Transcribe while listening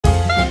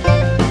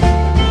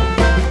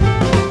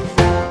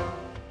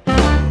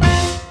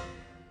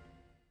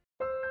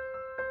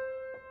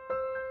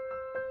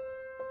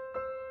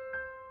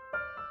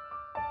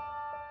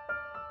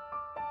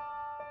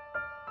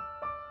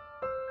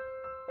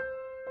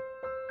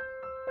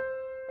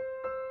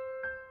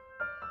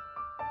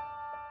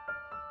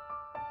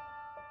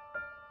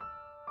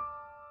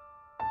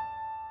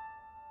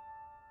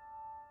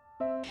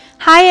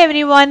Hi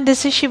everyone,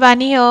 this is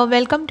Shivani here.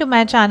 Welcome to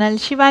my channel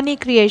Shivani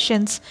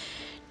Creations.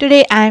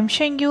 Today I am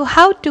showing you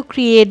how to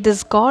create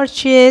this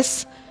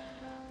gorgeous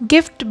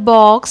gift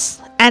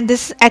box, and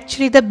this is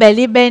actually the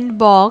belly band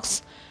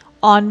box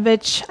on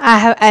which I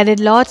have added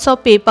lots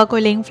of paper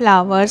quilling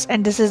flowers,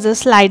 and this is the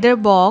slider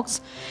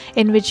box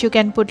in which you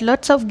can put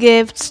lots of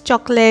gifts,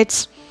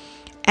 chocolates,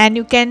 and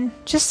you can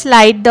just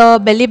slide the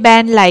belly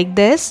band like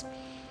this,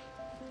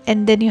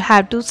 and then you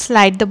have to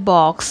slide the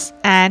box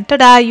and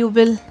tada, you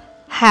will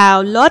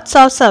have lots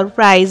of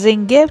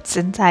surprising gifts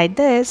inside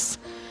this.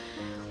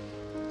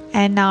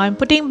 And now I'm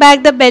putting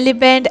back the belly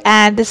band,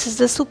 and this is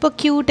the super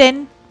cute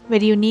and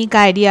very unique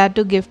idea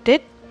to gift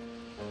it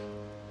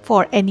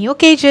for any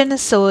occasion.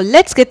 So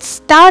let's get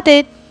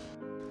started.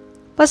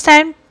 First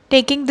I'm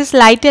taking this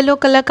light yellow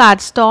color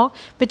cardstock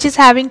which is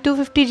having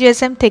 250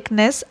 GSM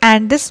thickness,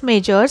 and this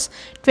measures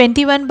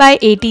 21 by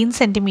 18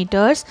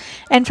 centimeters,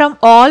 and from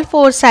all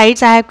four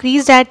sides I have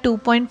creased at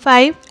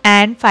 2.5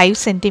 and 5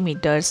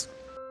 centimeters.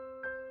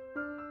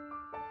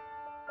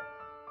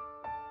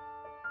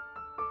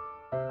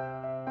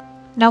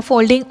 Now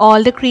folding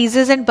all the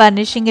creases and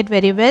burnishing it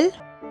very well.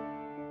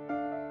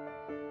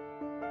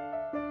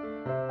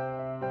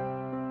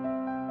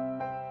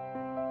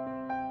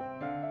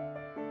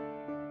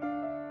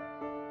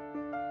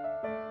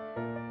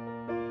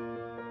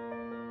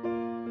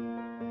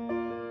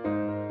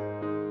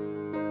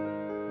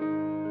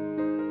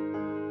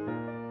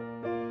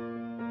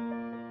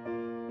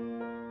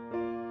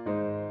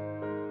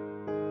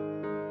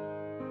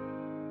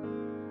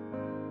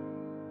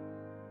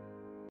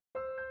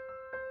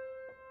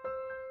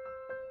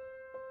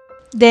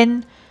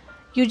 Then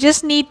you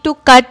just need to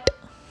cut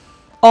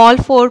all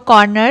four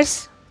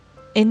corners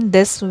in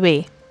this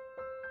way.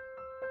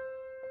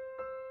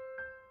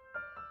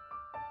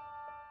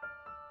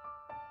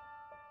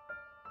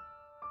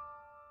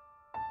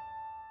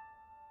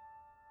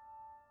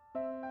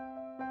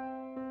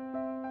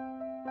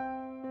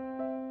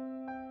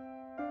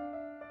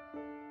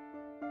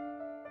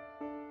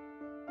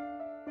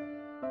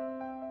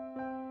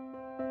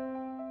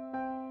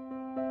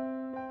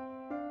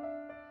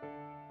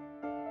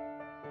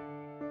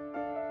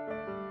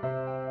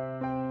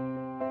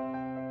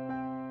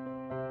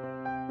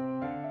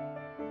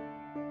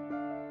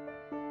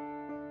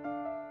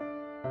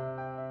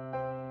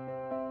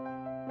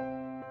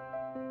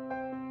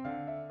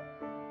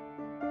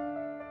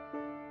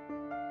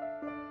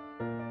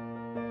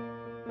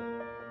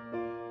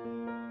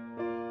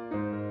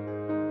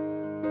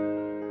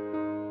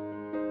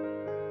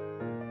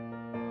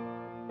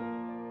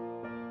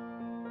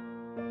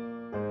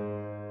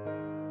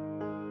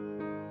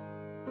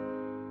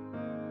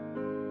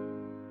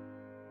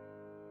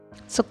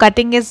 So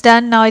cutting is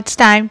done. Now it's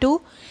time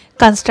to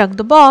construct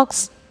the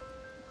box.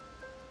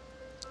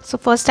 So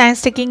first I am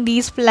sticking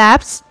these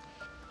flaps,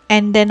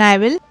 and then I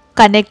will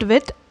connect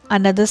with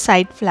another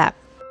side flap.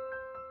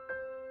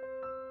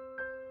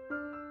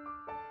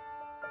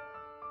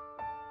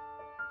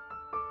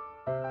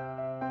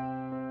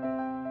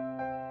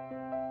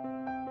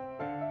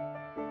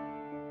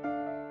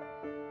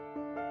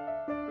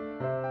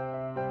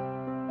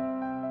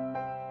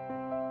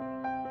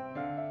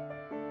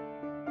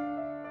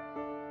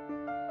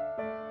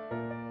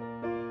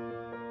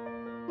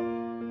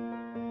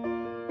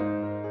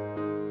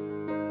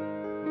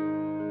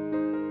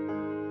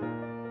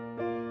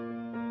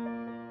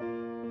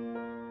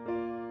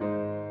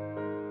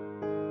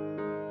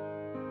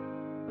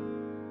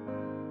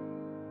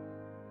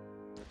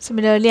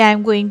 Similarly, I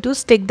am going to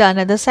stick the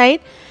another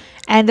side,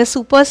 and the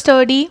super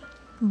sturdy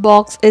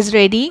box is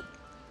ready.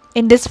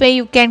 In this way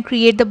you can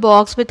create the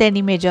box with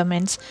any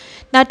measurements.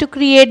 Now to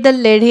create the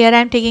lid, here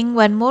I am taking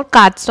one more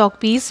cardstock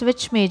piece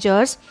which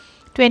measures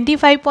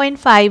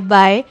 25.5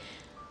 by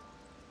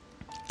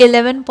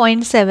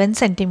 11.7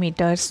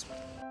 centimeters.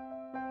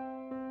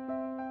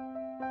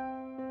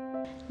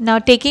 Now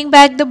taking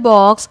back the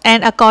box,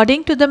 and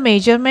according to the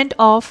measurement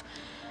of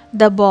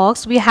the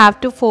box we have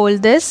to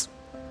fold this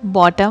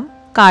bottom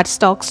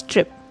cardstock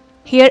strip.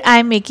 Here I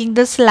am making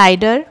the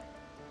slider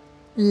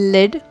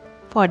lid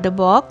for the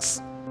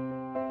box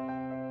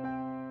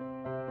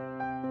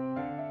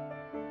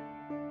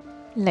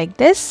like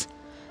this.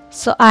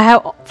 So I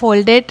have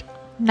folded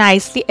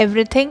nicely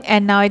everything,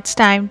 and now it's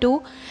time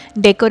to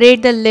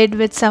decorate the lid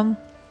with some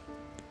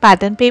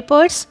pattern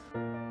papers.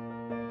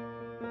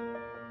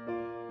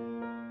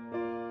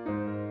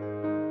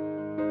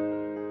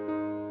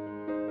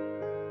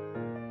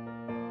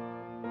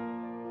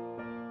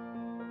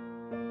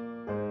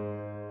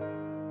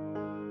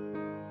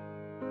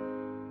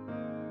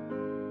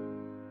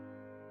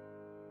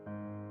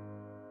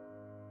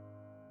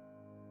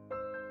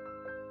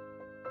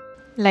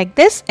 Like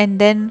this, and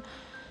then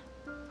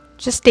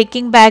just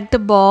taking back the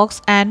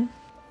box and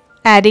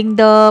adding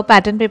the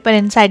pattern paper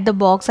inside the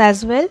box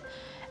as well,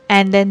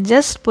 and then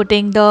just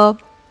putting the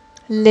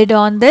lid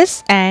on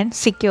this and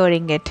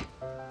securing it.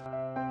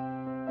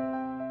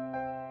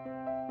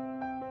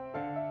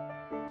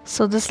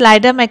 So the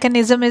slider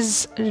mechanism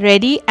is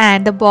ready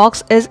and the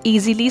box is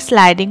easily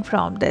sliding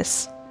from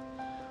this.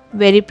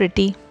 Very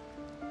pretty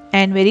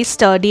and very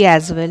sturdy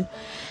as well.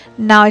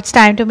 Now it's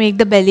time to make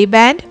the belly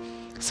band.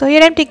 So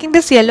here I'm taking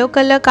this yellow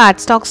color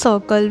cardstock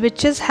circle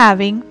which is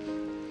having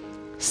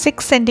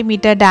 6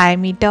 centimeter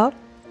diameter,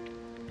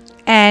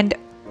 and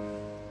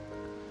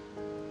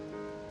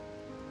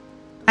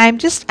I'm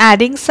just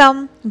adding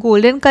some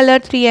golden color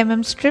 3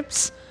 mm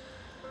strips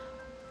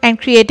and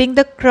creating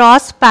the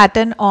cross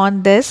pattern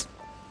on this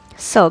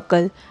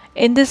circle.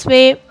 In this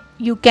way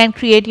you can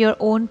create your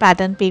own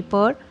pattern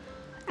paper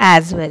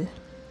as well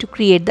to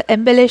create the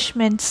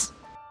embellishments.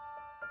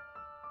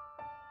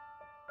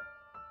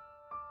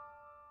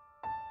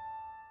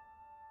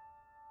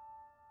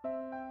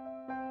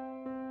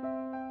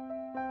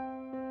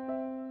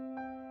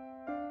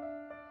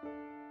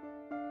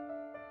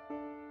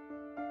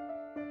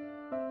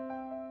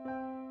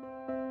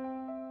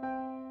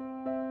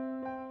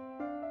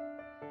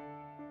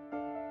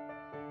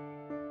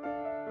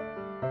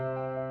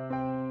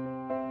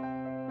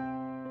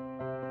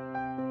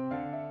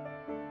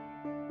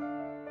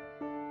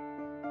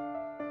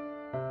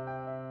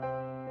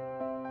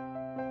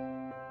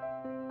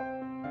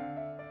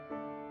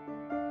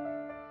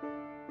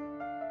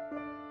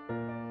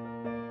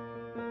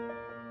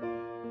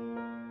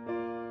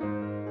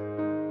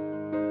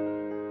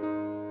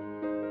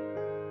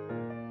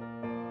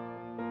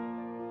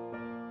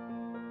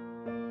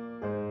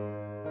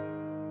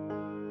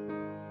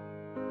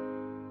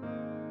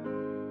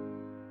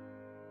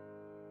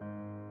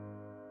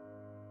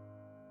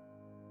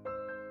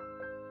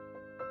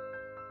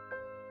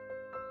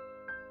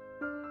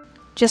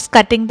 Just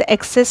cutting the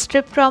excess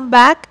strip from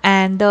back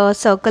and the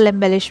circle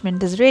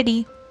embellishment is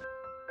ready.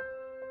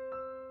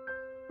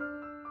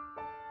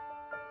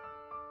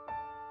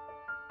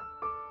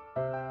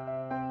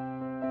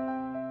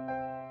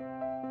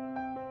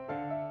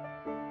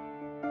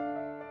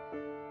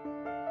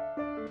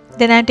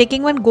 Then I'm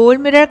taking one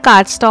gold mirror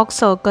cardstock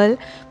circle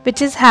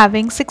which is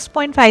having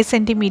 6.5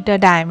 centimeter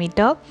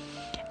diameter,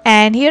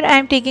 and here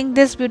I'm taking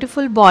this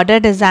beautiful border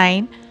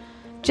design,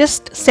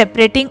 just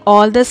separating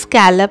all the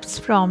scallops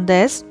from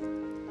this,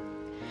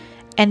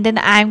 and then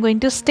I'm going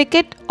to stick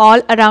it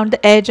all around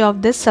the edge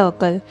of this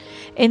circle.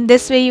 In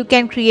this way you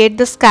can create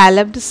the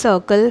scalloped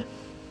circle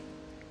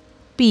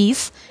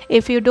piece.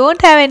 If you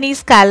don't have any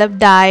scallop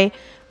die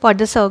for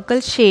the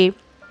circle shape,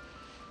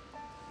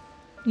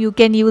 you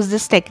can use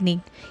this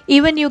technique.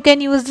 Even you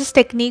can use this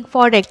technique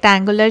for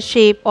rectangular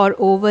shape or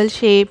oval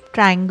shape,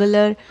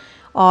 triangular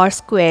or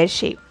square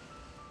shape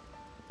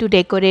to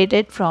decorate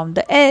it from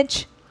the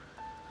edge.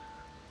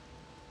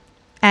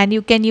 And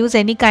you can use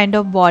any kind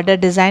of border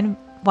design,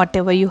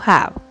 whatever you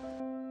have.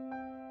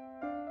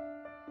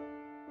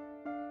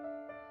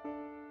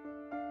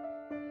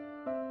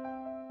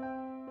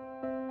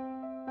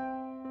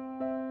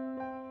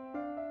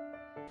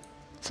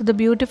 So the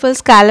beautiful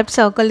scallop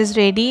circle is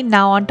ready.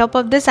 Now on top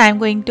of this I am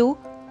going to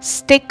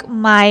stick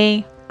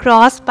my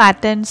cross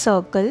pattern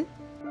circle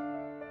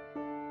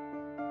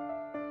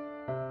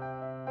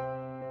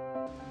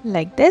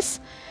like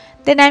this.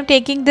 Then I am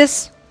taking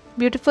this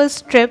beautiful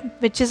strip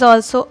which is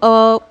also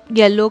a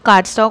yellow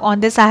cardstock. On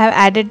this I have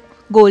added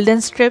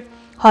golden strip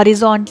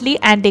horizontally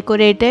and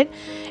decorated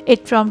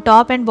it from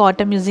top and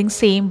bottom using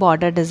same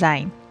border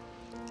design,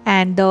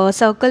 and the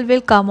circle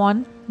will come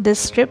on this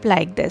strip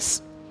like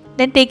this.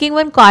 Then taking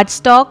one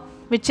cardstock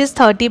which is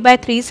 30 by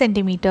 3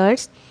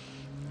 centimeters,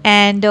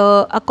 and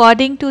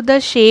according to the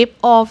shape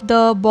of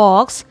the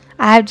box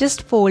I have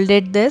just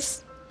folded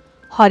this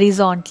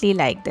horizontally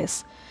like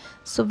this.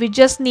 So we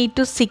just need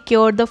to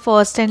secure the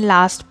first and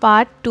last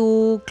part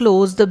to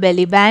close the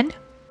belly band.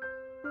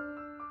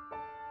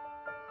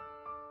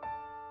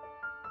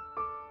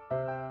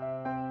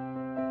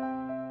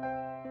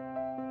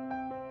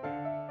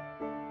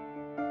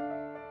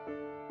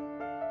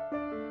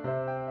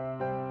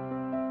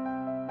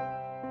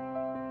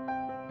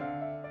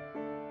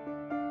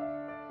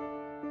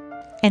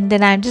 And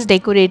then I'm just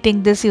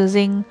decorating this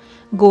using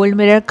gold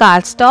mirror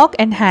cardstock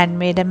and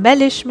handmade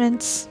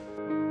embellishments.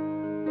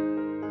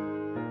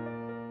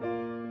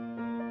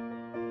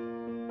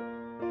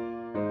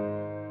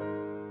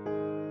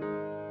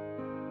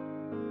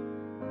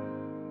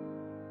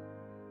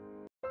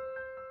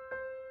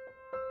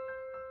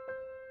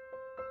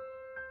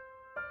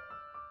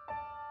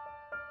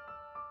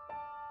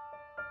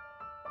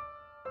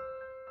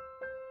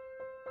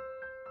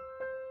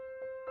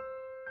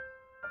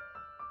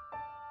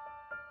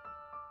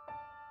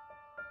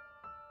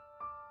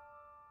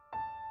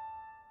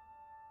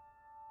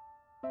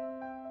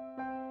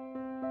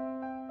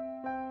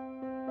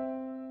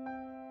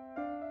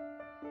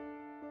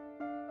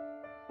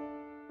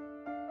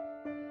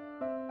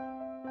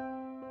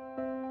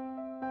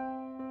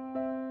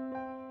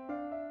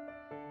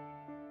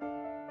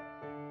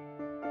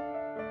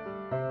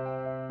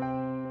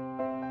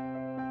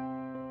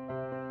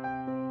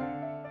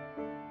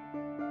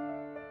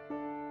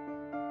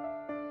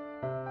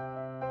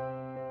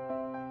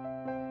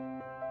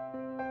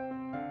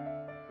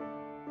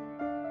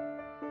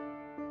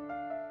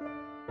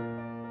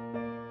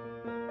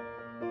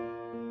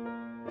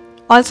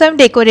 Also, I'm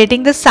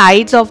decorating the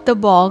sides of the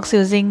box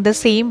using the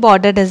same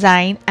border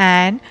design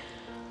and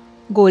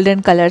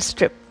golden color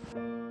strip.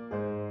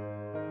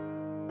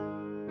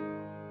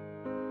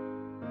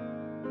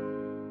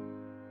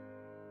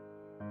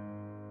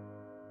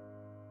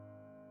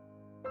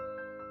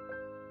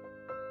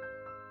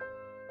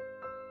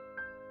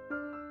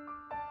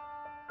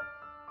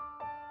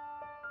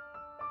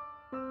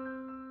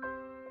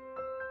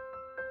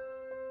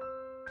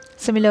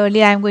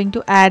 Similarly, I am going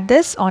to add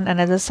this on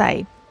another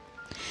side.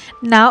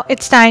 Now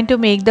it's time to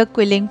make the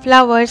quilling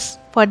flowers.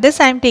 For this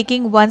I am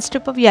taking one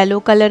strip of yellow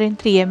color in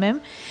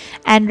 3mm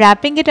and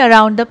wrapping it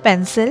around the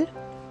pencil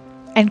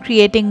and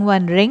creating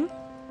one ring.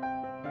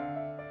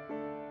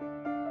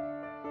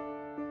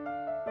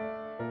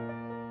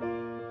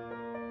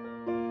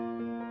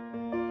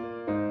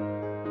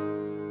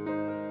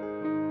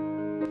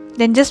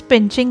 Then just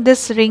pinching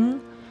this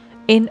ring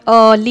in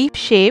a leaf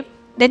shape.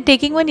 Then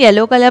taking one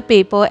yellow color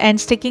paper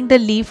and sticking the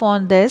leaf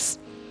on this.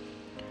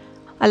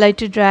 Allow it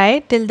to dry.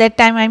 Till that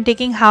time I am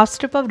taking half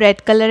strip of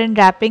red color and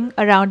wrapping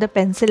around the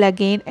pencil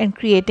again and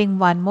creating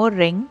one more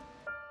ring.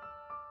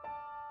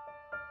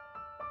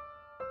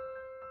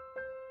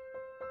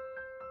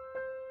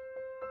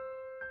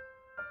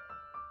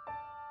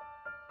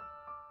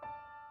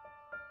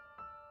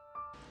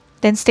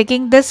 Then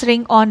sticking this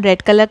ring on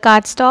red color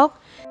cardstock.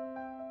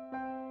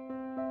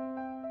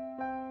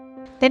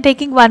 Then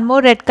taking one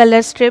more red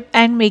color strip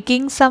and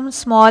making some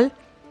small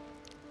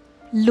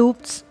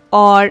loops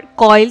or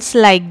coils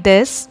like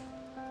this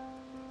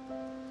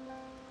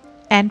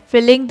and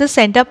filling the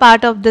center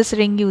part of this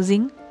ring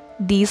using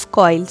these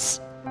coils.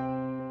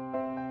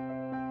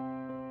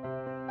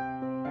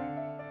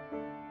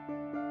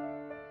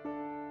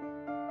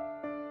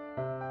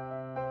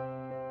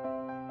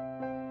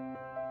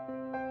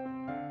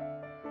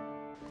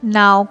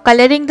 Now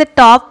coloring the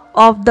top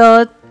of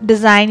the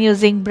design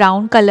using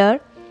brown color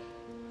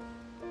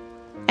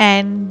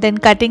and then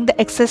cutting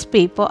the excess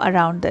paper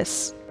around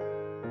this.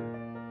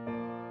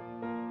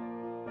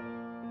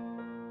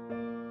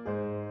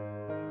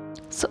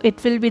 So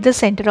it will be the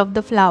center of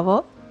the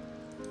flower.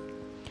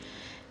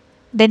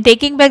 Then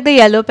taking back the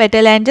yellow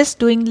petal and just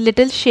doing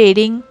little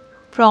shading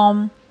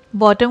from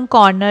bottom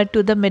corner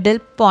to the middle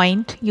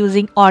point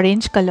using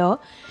orange color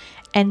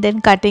and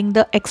then cutting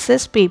the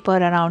excess paper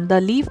around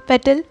the leaf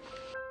petal.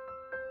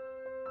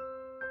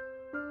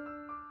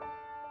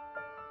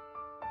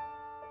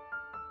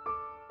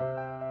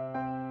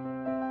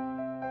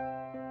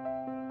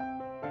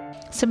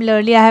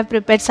 Similarly, I have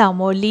prepared some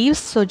more leaves,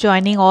 so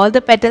joining all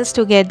the petals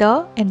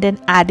together and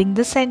then adding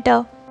the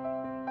center.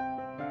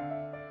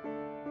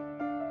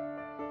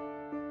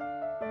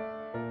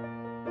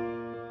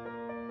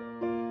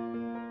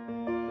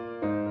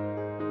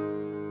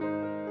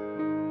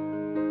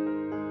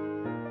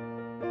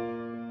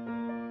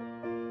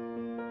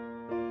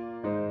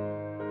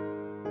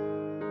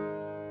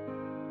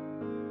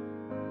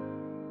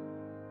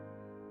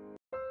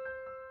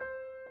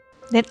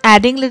 Then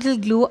adding little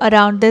glue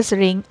around this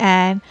ring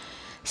and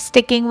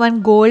sticking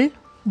one gold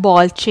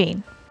ball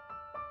chain.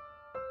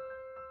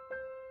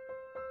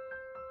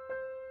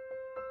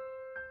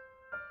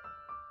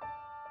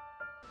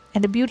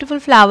 And the beautiful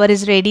flower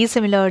is ready.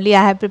 Similarly,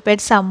 I have prepared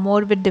some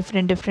more with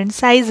different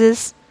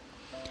sizes.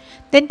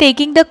 Then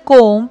taking the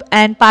comb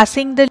and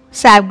passing the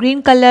sap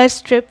green color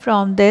strip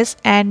from this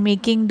and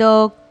making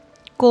the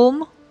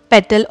comb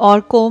petal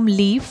or comb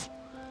leaf.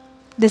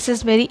 This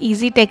is very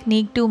easy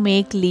technique to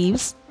make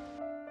leaves.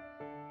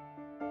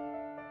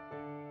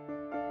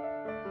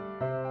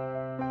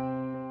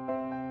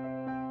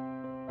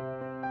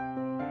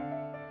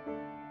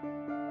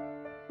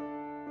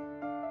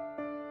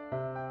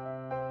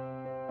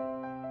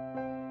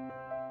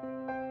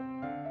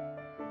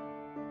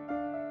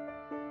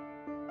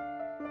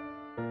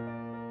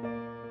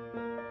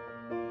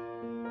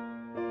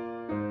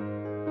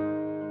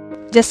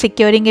 Just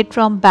securing it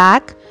from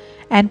back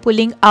and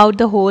pulling out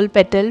the whole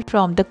petal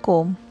from the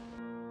comb.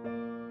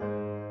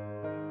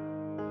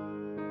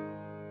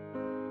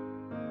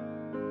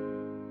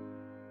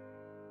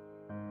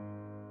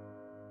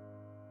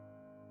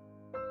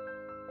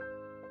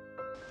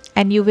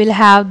 And you will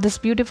have this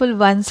beautiful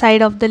one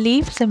side of the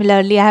leaf.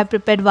 Similarly, I have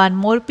prepared one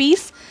more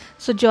piece.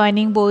 So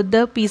joining both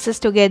the pieces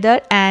together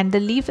and the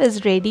leaf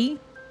is ready.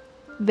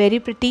 Very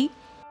pretty.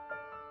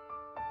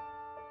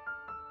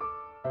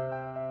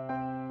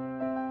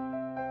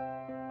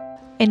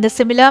 In the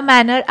similar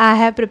manner, I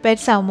have prepared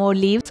some more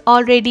leaves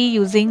already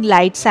using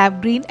light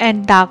sap green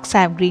and dark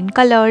sap green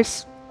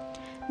colors.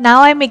 Now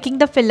I am making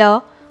the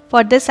filler.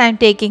 For this I am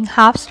taking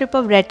half strip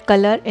of red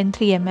color in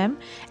 3mm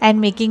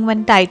and making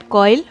one tight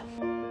coil.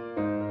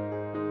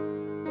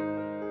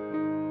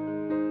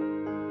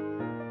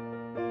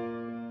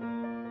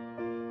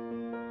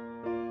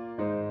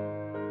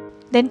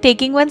 Then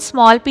taking one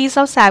small piece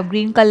of sap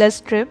green color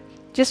strip,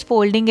 just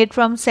folding it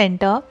from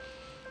center,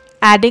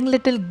 adding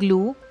little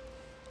glue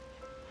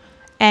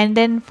and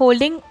then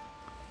folding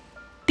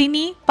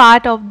teeny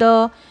part of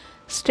the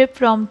strip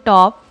from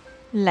top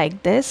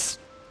like this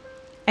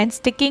and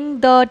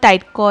sticking the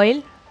tight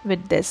coil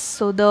with this.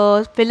 So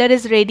the filler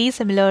is ready.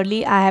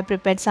 Similarly, I have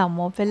prepared some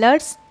more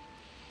fillers.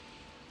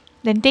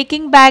 Then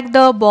taking back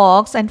the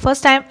box, and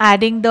first I am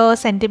adding the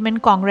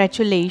sentiment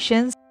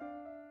congratulations,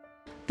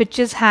 which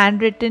is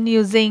handwritten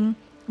using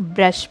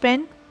brush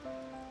pen.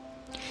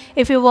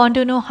 If you want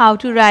to know how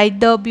to write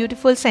the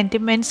beautiful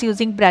sentiments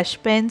using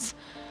brush pens,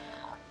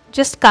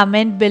 just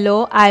comment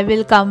below. I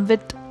will come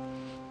with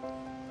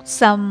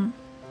some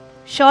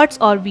shorts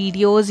or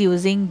videos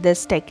using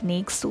this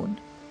technique soon.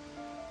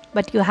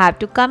 But you have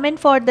to comment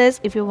for this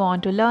if you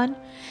want to learn.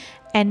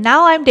 And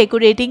now I'm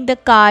decorating the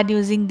card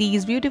using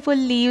these beautiful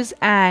leaves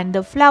and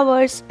the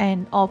flowers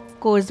and of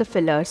course the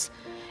fillers.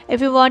 If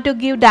you want to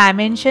give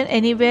dimension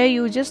anywhere,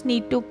 you just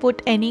need to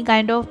put any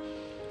kind of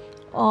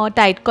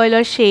tight coil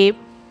or shape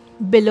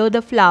below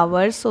the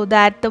flower so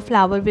that the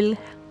flower will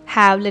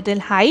have little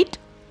height.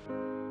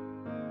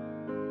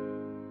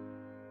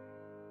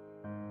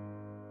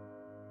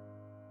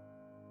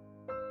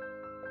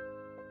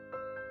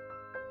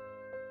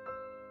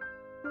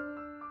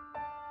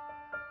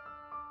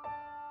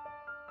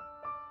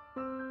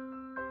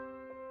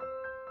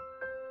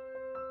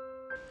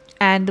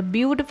 And the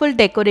beautiful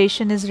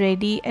decoration is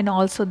ready, and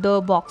also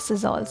the box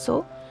is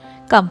also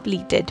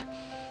completed.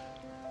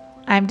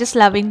 I'm just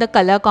loving the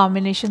color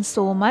combination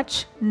so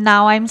much.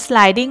 Now I'm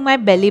sliding my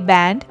belly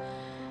band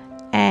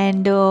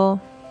and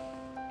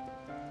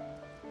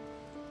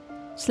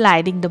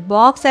sliding the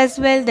box as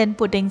well, then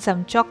putting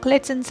some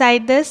chocolates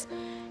inside this.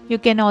 You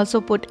can also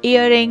put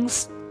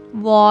earrings,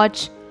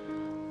 watch,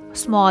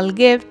 small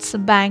gifts,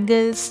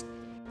 bangles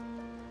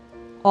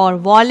or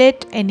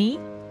wallet, any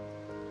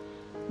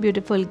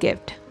beautiful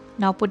gift.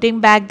 Now putting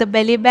back the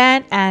belly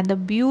band, and the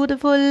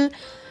beautiful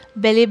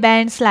belly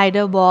band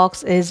slider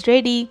box is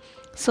ready.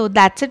 So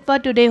that's it for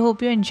today.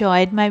 Hope you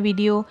enjoyed my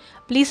video.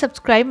 Please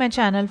subscribe my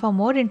channel for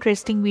more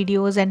interesting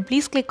videos, and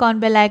please click on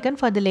bell icon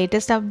for the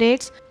latest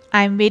updates.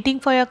 I'm waiting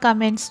for your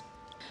comments.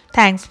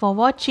 Thanks for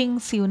watching.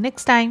 See you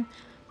next time.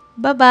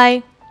 Bye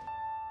bye.